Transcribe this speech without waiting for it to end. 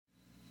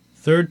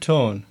Third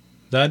tone,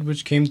 that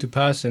which came to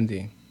pass in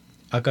thee.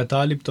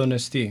 Akatalipton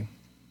esti.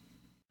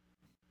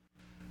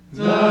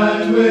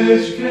 That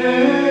which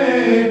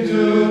came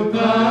to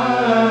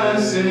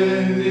pass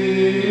in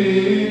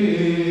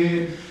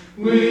thee,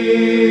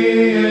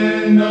 we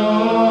in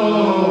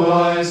no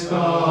wise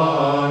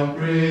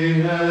comprehend,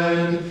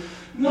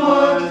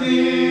 not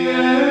the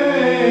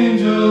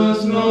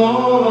angels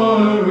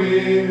nor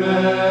we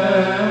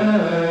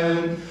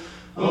men.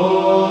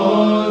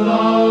 O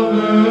thou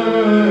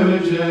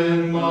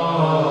Virgin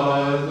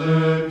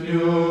Mother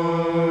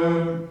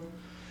pure,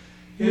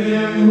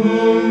 in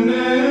whom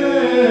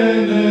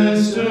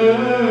ministers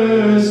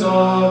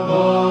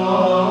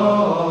above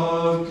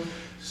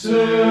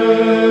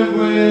serve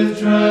with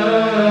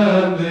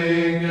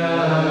trembling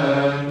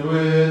and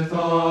with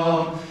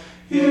awe.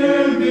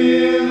 Here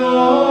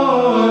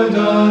below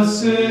doth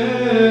Simeon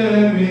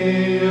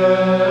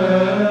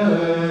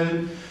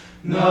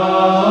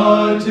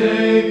now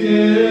take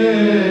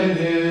in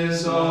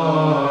his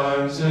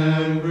arms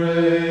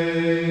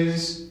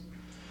embrace.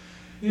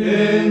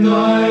 In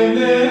thy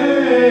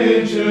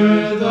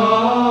nature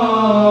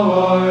thou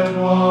art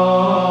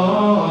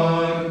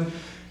one,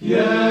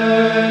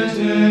 yet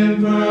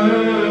in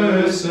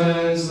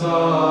persons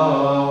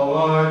thou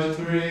art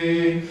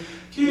three.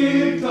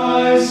 Keep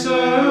thy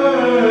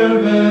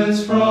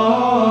servants from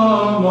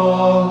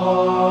all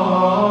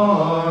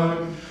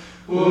harm,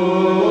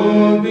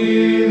 who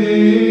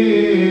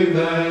believe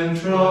and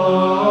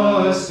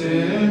trust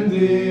in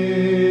thee.